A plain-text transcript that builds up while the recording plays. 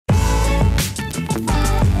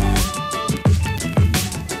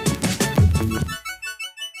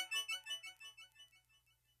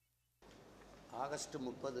August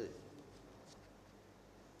 30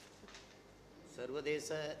 சர்வதேச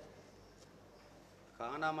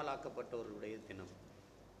காணாமலாக்கப்பட்டவர்களுடைய தினம்.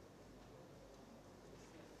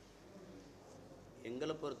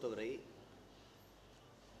 எங்களை பொறுத்தவரை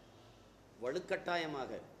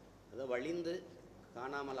வலுக்கட்டாயமாக வழிந்து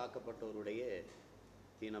காணாமலாக்கப்பட்டவருடைய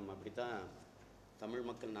தினம், அப்படித்தான் தமிழ்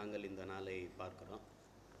மக்கள் நாங்கள் இந்த நாளை பார்க்கிறோம்.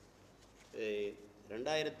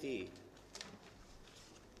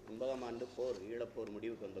 2009ஆம் ஆண்டு ஈழப்போர்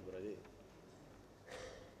முடிவுக்கு வந்த பிறகு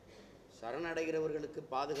சரணடைகிறவர்களுக்கு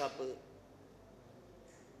பாதுகாப்பு,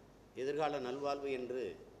 எதிர்கால நல்வாழ்வு என்று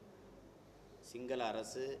சிங்கள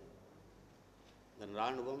அரசு,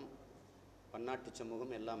 இராணுவம், பன்னாட்டு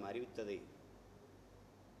சமூகம் எல்லாம் அறிவித்ததை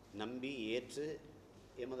நம்பி ஏற்று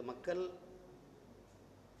எமது மக்கள்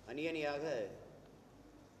அணியணியாக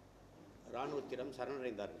இராணுவத்திடம்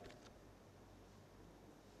சரணடைந்தார்கள்.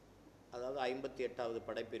 அதாவது 58வது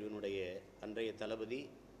படைப்பிரிவினுடைய அன்றைய தளபதி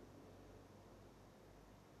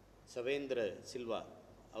சவேந்திர சில்வா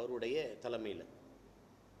அவருடைய தலைமையில்,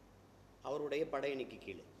 அவருடைய படையணிக்கு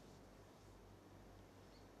கீழே,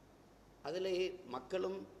 அதிலே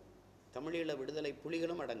மக்களும் தமிழீழ விடுதலை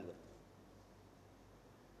புலிகளும் அடங்குவர்.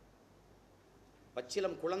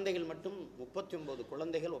 பச்சிலம் குழந்தைகள் மட்டும் 39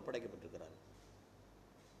 குழந்தைகள் ஒப்படைக்கப்பட்டிருக்கிறார்கள்.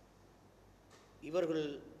 இவர்கள்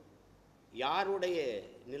யாருடைய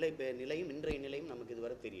நிலையும் இன்றைய நிலையும் நமக்கு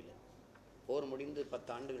இதுவரை தெரியல. போர் முடிந்து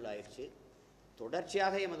 10 ஆண்டுகள் ஆயிடுச்சு.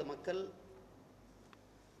 தொடர்ச்சியாக எமது மக்கள்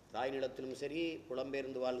தாய் நிலத்திலும் சரி,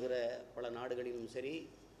 புலம்பெயர்ந்து வாழ்கிற பல நாடுகளிலும் சரி,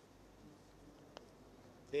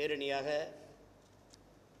 பேரணியாக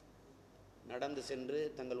நடந்து சென்று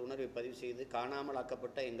தங்கள் உணர்வை பதிவு செய்து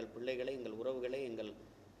காணாமலாக்கப்பட்ட எங்கள் பிள்ளைகளை, எங்கள் உறவுகளை, எங்கள்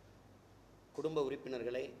குடும்ப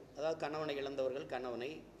உறுப்பினர்களை, அதாவது கணவனை இழந்தவர்கள்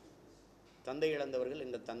கணவனை, தந்தை இழந்தவர்கள்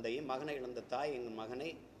எங்கள் தந்தையை, மகனை இழந்த தாய் எங்கள் மகனை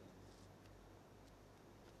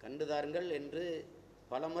கண்டுதாருங்கள் என்று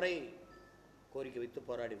பலமுறை கோரிக்கை வைத்து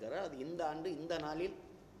போராடுகிறார். அது இந்த ஆண்டு இந்த நாளில்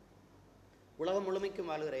உலகம் முழுமைக்கும்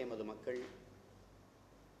வாழ்கிற எமது மக்கள்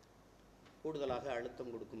கூடுதலாக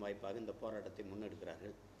அழுத்தம் கொடுக்கும் வாய்ப்பாக இந்த போராட்டத்தை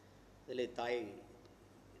முன்னெடுக்கிறார்கள். இதில் தாய்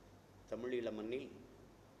தமிழீழ மண்ணில்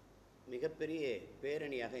மிகப்பெரிய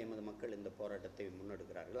பேரணியாக எமது மக்கள் இந்த போராட்டத்தை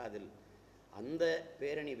முன்னெடுக்கிறார்கள். அதில் அந்த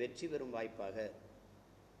பேரணி வெற்றி பெறும் வாய்ப்பாக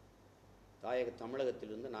தாயக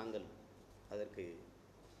தமிழகத்திலிருந்து நாங்கள் அதற்கு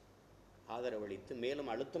ஆதரவளித்து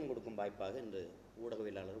மேலும் அழுத்தம் கொடுக்கும் வாய்ப்பாக இன்று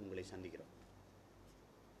ஊடகவியலாளர் உங்களை சந்திக்கிறோம்.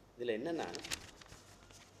 இதில் என்னென்னா,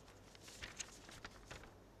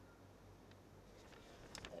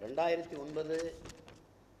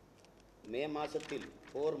 மே மாதத்தில்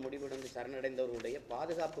போர் முடிவடைந்து சரணடைந்தவர்களுடைய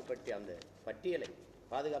பாதுகாப்பு பற்றி அந்த பட்டியலை,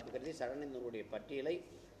 பாதுகாப்பு கருதி சரணடைந்தவர்களுடைய பட்டியலை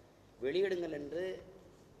வெளியிடுங்கள் என்று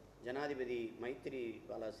ஜனாதிபதி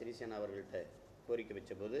மைத்திரிபால சிறிசேனா அவர்கள்ட்ட கோரிக்கை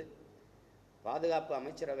வச்சபோது, பாதுகாப்பு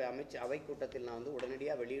அமைச்சரவை அவை கூட்டத்தில் நான்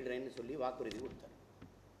உடனடியாக வெளியிடுறேன்னு சொல்லி வாக்குறுதி கொடுத்தார்.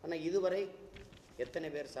 ஆனால் இதுவரை எத்தனை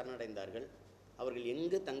பேர் சரணடைந்தார்கள், அவர்கள்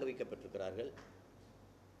எங்கு தங்க வைக்கப்பட்டிருக்கிறார்கள்,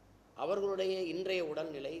 அவர்களுடைய இன்றைய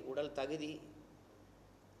உடல்நிலை, உடல் தகுதி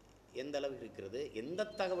எந்த அளவுக்கு இருக்கிறது, எந்த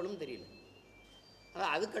தகவலும் தெரியல.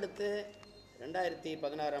 ஆனால் அதுக்கடுத்து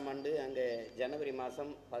 2016ஆம் ஆண்டு அங்கே ஜனவரி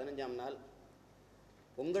மாதம் 15ஆம் நாள்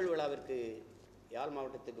பொங்கல் விழாவிற்கு யாழ்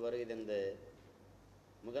மாவட்டத்துக்கு வருகை தந்த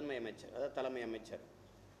முதன்மை அமைச்சர், அதாவது தலைமை அமைச்சர்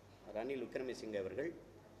ரணில் விக்ரமசிங்கே அவர்கள்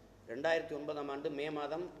 2009ஆம் ஆண்டு மே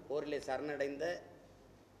மாதம் போரிலே சரணடைந்த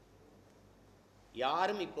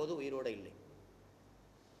யாரும் இப்போது உயிரோடு இல்லை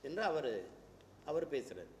என்று அவர்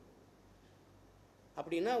பேசுகிறார்.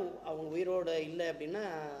 அப்படின்னா அவங்க உயிரோடு இல்லை அப்படின்னா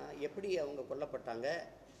எப்படி அவங்க கொல்லப்பட்டாங்க,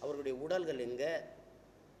 அவர்களுடைய உடல்கள் எங்கே,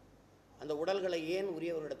 அந்த உடல்களை ஏன்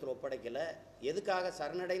உரியவர்களிடத்தில் ஒப்படைக்கலை, எதுக்காக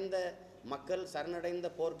சரணடைந்த மக்கள், சரணடைந்த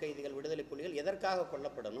போர்க்கைதிகள், விடுதலை புலிகள் எதற்காக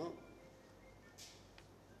கொல்லப்படணும்,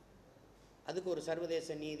 அதுக்கு ஒரு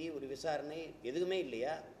சர்வதேச நீதி, ஒரு விசாரணை எதுவுமே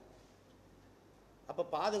இல்லையா? அப்போ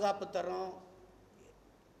பாதுகாப்பு தரோம்,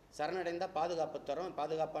 சரணடைந்தால் பாதுகாப்பு தரோம்,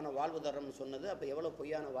 பாதுகாப்பான வாழ்வு தரோம்னு சொன்னது அப்போ எவ்வளோ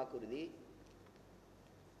பொய்யான வாக்குறுதி?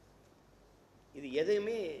 இது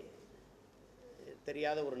எதுவுமே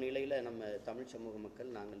தெரியாத ஒரு நிலையில் நம்ம தமிழ் சமூக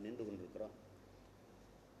மக்கள் நாங்கள் நின்று கொண்டிருக்கிறோம்.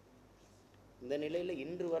 இந்த நிலையில்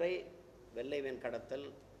இன்று வரை வெள்ளைவேன் கடத்தல்,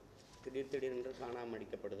 திடீரென்று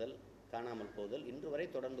அடிக்கப்படுதல், காணாமல் போதல் இன்று வரை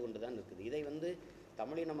தொடர்ந்து கொண்டு தான் இருக்குது. இதை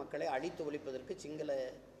தமிழின மக்களை அழித்து ஒழிப்பதற்கு சிங்கள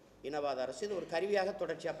இனவாத அரசு இது ஒரு கருவியாக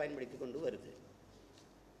தொடர்ச்சியாக பயன்படுத்தி கொண்டு வருது.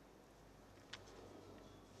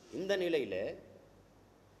 இந்த நிலையில்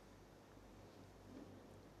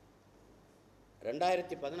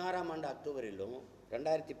 2016ஆம் ஆண்டு அக்டோபரிலும்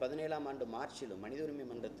 2017ஆம் ஆண்டு மார்ச்சிலும் மனித உரிமை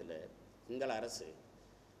மன்றத்தில் சிங்கள அரசு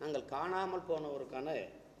நாங்கள் காணாமல் போனவருக்கான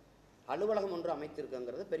அலுவலகம் ஒன்று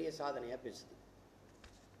அமைத்திருக்கோங்கிறது பெரிய சாதனையாக பேசுது.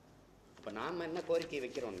 இப்போ நாம் என்ன கோரிக்கை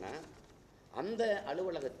வைக்கிறோம்னா, அந்த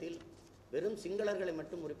அலுவலகத்தில் வெறும் சிங்களர்களை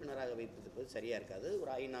மட்டும் உறுப்பினராக வைப்பது சரியாக இருக்காது.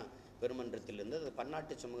 ஒரு ஐநா பெருமன்றத்திலிருந்து, அது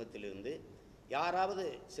பன்னாட்டு சமூகத்திலிருந்து யாராவது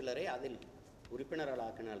சிலரை அதில்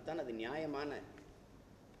உறுப்பினர்களாக்கினால்தான் அது நியாயமான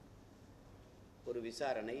ஒரு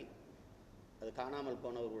விசாரணை, அது காணாமல்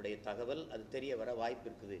போனவர்களுடைய தகவல் அது தெரிய வர வாய்ப்பு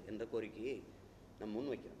இருக்குது என்ற கோரிக்கையை நம்ம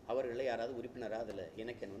முன்வைக்கிறோம். அவர்களை யாராவது உறுப்பினராக அதில்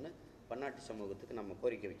இணைக்கணும்னு பன்னாட்டு சமூகத்துக்கு நம்ம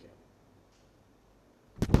கோரிக்கை வைக்கிறோம்.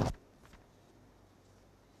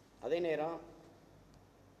 அதே நேரம்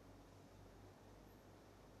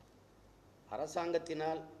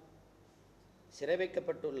அரசாங்கத்தினால் சிறை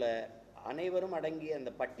வைக்கப்பட்டுள்ள அனைவரும் அடங்கிய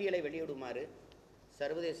அந்த பட்டியலை வெளியிடுமாறு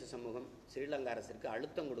சர்வதேச சமூகம் ஸ்ரீலங்கா அரசிற்கு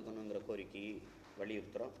அழுத்தம் கொடுக்கணுங்கிற கோரிக்கையை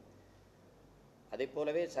வலியுறுத்துகிறோம். அதே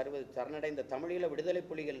போலவே சரணடைந்த தமிழீழ விடுதலை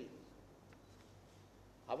புலிகள்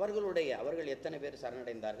அவர்கள் எத்தனை பேர்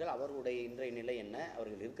சரணடைந்தார்கள், அவர்களுடைய இன்றைய நிலை என்ன,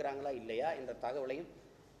 அவர்கள் இருக்கிறாங்களா இல்லையா என்ற தகவலையும்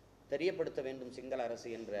தெரியப்படுத்த வேண்டும் சிங்கள அரசு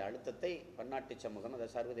என்ற அழுத்தத்தை பன்னாட்டு சமூகம், அதை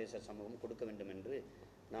சர்வதேச சமூகம் கொடுக்க வேண்டும் என்று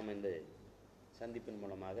நாம் இந்த சந்திப்பின்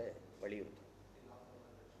மூலமாக வலியுறுத்தும்.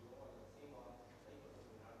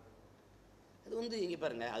 அது இங்கே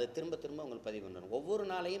பாருங்கள், அது திரும்ப திரும்ப உங்களுக்கு பதிவு பண்ணணும். ஒவ்வொரு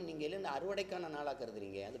நாளையும் நீங்கள் இந்த அறுவடைக்கான நாளாக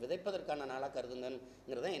கருதுறீங்க, அது விதைப்பதற்கான நாளாக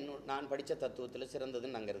கருதுங்கிறத நான் படித்த தத்துவத்தில்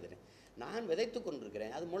சிறந்ததுன்னு நான் கருதுகிறேன். நான் விதைத்து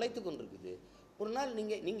கொண்டிருக்கிறேன், அது முளைத்து கொண்டிருக்குது. ஒரு நாள்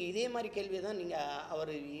நீங்கள் இதே மாதிரி கேள்வியை தான்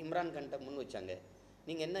அவர் இம்ரான் கான்ட்ட முன் வச்சாங்க.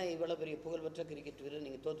 நீங்கள் என்ன இவ்வளோ பெரிய புகழ்பெற்ற கிரிக்கெட் வீரர்,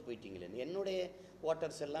 நீங்கள் தோற்று போயிட்டீங்களேன்னு. என்னுடைய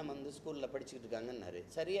ஓட்டர்ஸ் எல்லாம் ஸ்கூலில் படிச்சுக்கிட்டு இருக்காங்கன்னாரு.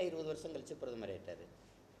 சரியாக 20 வருஷம் கழித்து பிரதமர் ஆகிட்டார்.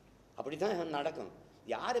 அப்படி தான் நடக்கும்.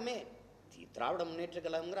 யாருமே திராவிட முன்னேற்ற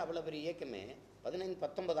கழகங்கிற அவ்வளோ பெரிய இயக்கமே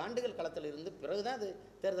 19 ஆண்டுகள் களத்தில் இருந்து பிறகு தான் அது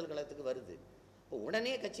தேர்தல் களத்துக்கு வருது. இப்போ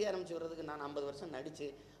உடனே கட்சி ஆரம்பிச்சு வர்றதுக்கு நான் 50 வருஷம் நடித்து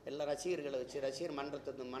எல்லா ரசிகர்களை வச்சு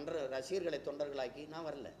ரசிகர்களை தொண்டர்களாக்கி நான்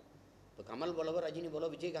வரல. இப்போ கமல் போலவோ ரஜினி போலோ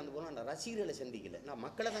விஜயகாந்த் போலோ நான் ரசிகர்களை சந்திக்கலை, நான்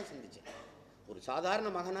மக்களை தான் சந்தித்தேன். ஒரு சாதாரண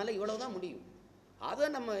மகனால் இவ்வளோ தான் முடியும். அதை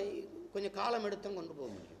நம்ம கொஞ்சம் காலம் எடுத்தும் கொண்டு போக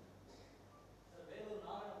முடியும்.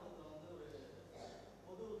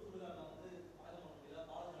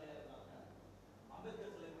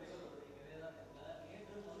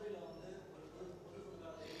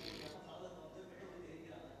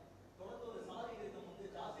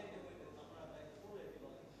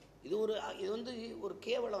 இது ஒரு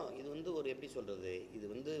கேவலம். இது ஒரு எப்படி சொல்கிறது, இது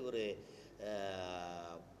ஒரு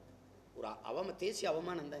தேசிய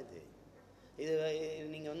அவமானம் தான். இது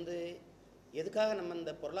நீங்கள் எதுக்காக நம்ம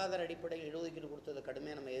இந்த பொருளாதார அடிப்படையில் இடஒதுக்கீடு கொடுத்ததை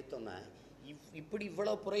கடுமையாக நம்ம எதிர்த்தோம்னா, இப்படி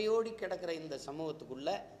இவ்வளோ புறையோடி கிடக்கிற இந்த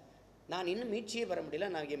சமூகத்துக்குள்ளே நான் இன்னும் மீட்சியே வர முடியல,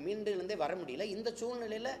 நான் என் மீண்டிலிருந்தே வர முடியல. இந்த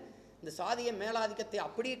சூழ்நிலையில் இந்த சாதிய மேலாதிக்கத்தை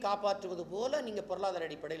அப்படியே காப்பாற்றுவது போல் நீங்கள் பொருளாதார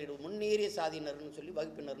அடிப்படையில் முன்னேறிய சாதியினர்னு சொல்லி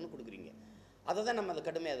வகுப்பினர்னு கொடுக்குறீங்க. அதை தான் நம்ம அதை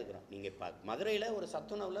கடுமையாக இருக்கிறோம். நீங்கள் இப்போ மதுரையில் ஒரு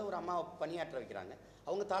சத்துணவில் ஒரு அம்மாவை பணியாற்ற வைக்கிறாங்க.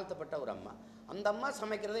 அவங்க தாழ்த்தப்பட்ட ஒரு அம்மா. அந்த அம்மா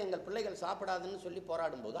சமைக்கிறத எங்கள் பிள்ளைகள் சாப்பிடாதுன்னு சொல்லி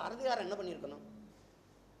போராடும்போது அரதிகாரம் என்ன பண்ணியிருக்கணும்?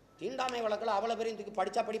 தீண்டாமை வழக்கில் அவ்வளோ பேரையும் தூக்கி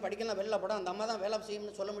படிக்கலாம் வெளில போட அந்த அம்மா தான் வேலை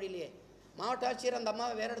செய்யணும்னு சொல்ல முடியலையே. மாவட்ட ஆட்சியர் அந்த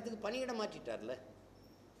அம்மாவை வேறு இடத்துக்கு பணியிட மாற்றிட்டார்ல.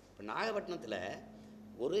 இப்போ நாகப்பட்டினத்தில்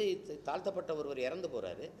ஒரு தாழ்த்தப்பட்ட ஒருவர் இறந்து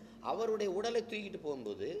போகிறாரு. அவருடைய உடலை தூக்கிட்டு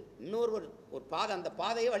போகும்போது இன்னொருவர் ஒரு பாதை, அந்த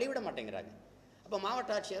பாதையை வழிவிட மாட்டேங்கிறாங்க. அப்போ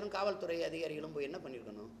மாவட்ட ஆட்சியரும் காவல்துறை அதிகாரிகளும் போய் என்ன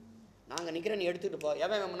பண்ணியிருக்கணும்? நாங்கள் நிற்கிறேன், நீ எடுத்துகிட்டு போ,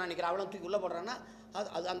 எவன் முன்னா நிற்கிற அவளும் தூக்கி உள்ளே போடுறான்னா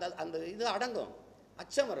அது அந்த அந்த இது அடங்கும்,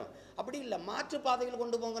 அச்சம் வரும். அப்படி இல்லை, மாற்று பாதைகள்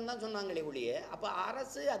கொண்டு போங்கன்னு தான் சொன்னாங்களே ஒழிய. அப்போ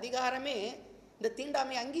அரசு அதிகாரமே இந்த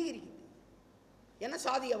தீண்டாமை அங்கீகரிக்குது. ஏன்னா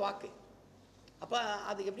சாதிய வாக்கு. அப்போ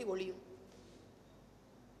அது எப்படி ஒழியும்?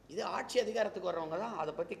 இது ஆட்சி அதிகாரத்துக்கு வர்றவங்க தான்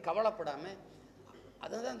அதை பற்றி கவலைப்படாமல்,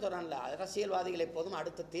 அதை தான் சொல்கிறான்ல, அரசியல்வாதிகள் எப்போதும்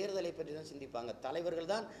அடுத்த தேர்தலை பற்றி தான் சிந்திப்பாங்க. தலைவர்கள்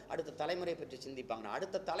தான் அடுத்த தலைமுறை பற்றி சிந்திப்பாங்க.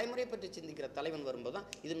 அடுத்த தலைமுறை பற்றி சிந்திக்கிற தலைவன் வரும்போது தான்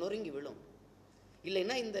இது நொறுங்கி விழும்.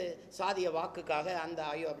 இல்லைன்னா இந்த சாதிய வாக்குக்காக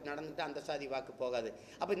அப்படி நடந்துட்டு அந்த சாதி வாக்கு போகாது.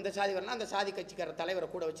 அப்போ இந்த சாதி வரலாம், அந்த சாதி கட்சிக்கார தலைவரை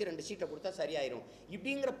கூட வச்சு 2 சீட்டை கொடுத்தா சரியாயிரும்.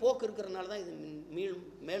 இப்படிங்கிற போக்கு இருக்கிறதுனால தான் இது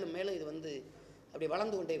மேலும் மேலும் இது அப்படி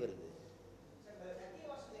வளர்ந்து கொண்டே வருது.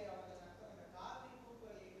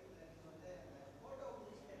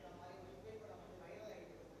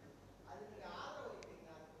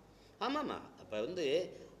 ஆமாம்மா. அப்போ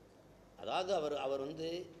அதாவது அவர்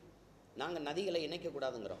நாங்கள் நதிகளை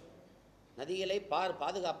இணைக்கக்கூடாதுங்கிறோம், நதிகளை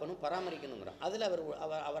பாதுகாப்பணும் பராமரிக்கணுங்கிறோம். அதில்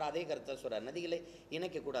அவர் அதே கருத்தை சொல்கிறார். நதிகளை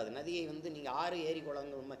இணைக்கக்கூடாது. நதியை நீங்கள் ஆறு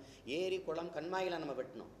ஏரி குளம் கண்மாயில் நம்ம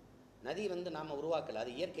வெட்டணும். நதி நாம் உருவாக்கலை,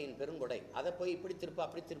 அது இயற்கையின் பெருங்கொடை. அதை போய் இப்படி திருப்பு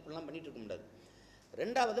அப்படி திருப்புலாம் பண்ணிகிட்டு இருக்க முடியாது.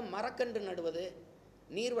 2வது மரக்கன்று நடுவது,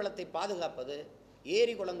 நீர்வளத்தை பாதுகாப்பது,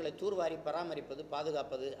 ஏரி குளங்களை தூர்வாரி பராமரிப்பது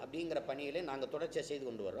பாதுகாப்பது அப்படிங்கிற பணிகளை நாங்கள் தொடர்ச்சியாக செய்து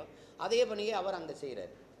கொண்டு வர்றோம். அதே பணியை அவர் அங்கே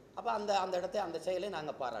செய்கிறார். அப்போ அந்த இடத்தை அந்த செயலை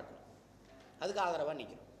நாங்கள் பாராட்டுறோம், அதுக்கு ஆதரவாக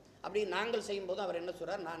நிற்கிறோம். அப்படி நாங்கள் செய்யும்போது அவர் என்ன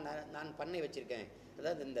சொல்கிறார், நான் பண்ணை வச்சுருக்கேன்,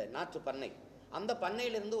 அதாவது இந்த நாற்று பண்ணை, அந்த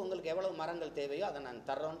பண்ணையிலிருந்து உங்களுக்கு எவ்வளவு மரங்கள் தேவையோ அதை நாங்கள்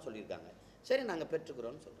தர்றோம்னு சொல்லியிருக்காங்க. சரி, நாங்கள்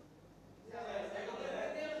பெற்றுக்கிறோன்னு சொல்கிறோம்.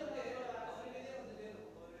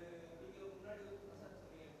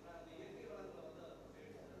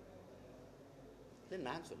 இது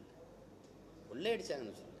நான் சொல்ல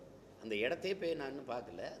கொள்ளையடிச்சாங்கன்னு சொல்ல, அந்த இடத்தையே போய் நான் இன்னும்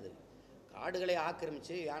பார்க்கல. அது காடுகளை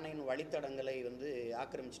ஆக்கிரமித்து யானையின் வழித்தடங்களை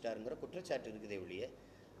ஆக்கிரமிச்சிட்டாருங்கிற குற்றச்சாட்டு இருக்குதே ஒழிய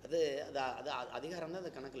அது அது அது அதிகாரம் தான்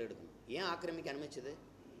அதை கணக்கில் எடுக்கணும். ஏன் ஆக்கிரமிக்க அனுமதிச்சது?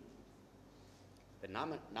 இப்போ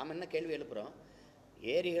நாம் என்ன கேள்வி எழுப்புகிறோம்?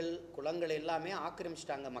 ஏரிகள் குளங்கள் எல்லாமே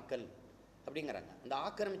ஆக்கிரமிச்சிட்டாங்க மக்கள் அப்படிங்கிறாங்க. அந்த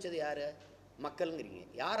ஆக்கிரமித்தது யார்? மக்கள்ங்கிறீங்க.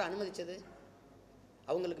 யார் அனுமதித்தது?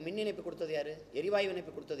 அவங்களுக்கு மின் இணைப்பு கொடுத்தது யார்? எரிவாயு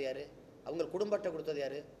இணைப்பு கொடுத்தது யார்? அவங்க குடும்ப அட்டை கொடுத்தது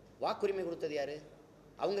யார்? வாக்குரிமை கொடுத்தது யார்?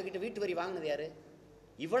 அவங்கக்கிட்ட வீட்டு வரி வாங்கினது யார்?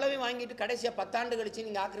 இவ்வளவே வாங்கிட்டு கடைசியாக 10 ஆண்டு கழித்து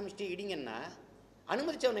நீங்கள் ஆக்கிரமிச்சுட்டு இடிங்கன்னா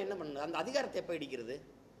அனுமதிச்சவனை என்ன பண்ணுறது? அந்த அதிகாரத்தை எப்போ இடிக்கிறது?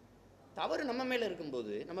 தவறு நம்ம மேலே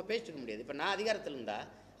இருக்கும்போது நம்ம பேசிக்க முடியாது. இப்போ நான் அதிகாரத்தில் இருந்தால்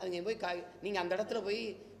அதுங்க போய் நீங்கள் அந்த இடத்துல போய்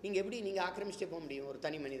நீங்கள் எப்படி நீங்கள் ஆக்கிரமிச்சுட்டே போக முடியும்? ஒரு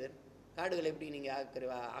தனி மனிதர் காடுகளை எப்படி நீங்கள்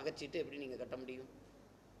அகற்றிட்டு எப்படி நீங்கள் கட்ட முடியும்?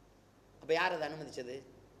 அப்போ யார் அதை அனுமதித்தது?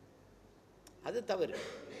 அது தவறு.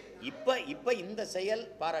 இப்போ இந்த செயல்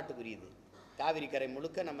பாராட்டுக்குரியது. காவிரி கரை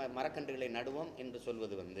முழுக்க நம்ம மரக்கன்றுகளை நடுவோம் என்று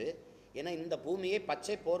சொல்வது ஏன்னா இந்த பூமியை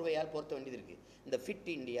பச்சை போர்வையால் போர்த்த வேண்டியது இருக்குது. இந்த ஃபிட்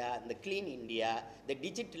இந்தியா, இந்த க்ளீன் இந்தியா, இந்த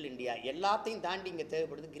டிஜிட்டல் இந்தியா எல்லாத்தையும் தாண்டி இங்கே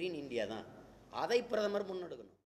தேவைப்படுது க்ரீன் இந்தியா தான். அதை பிரதமர் முன்னெடுக்கணும்.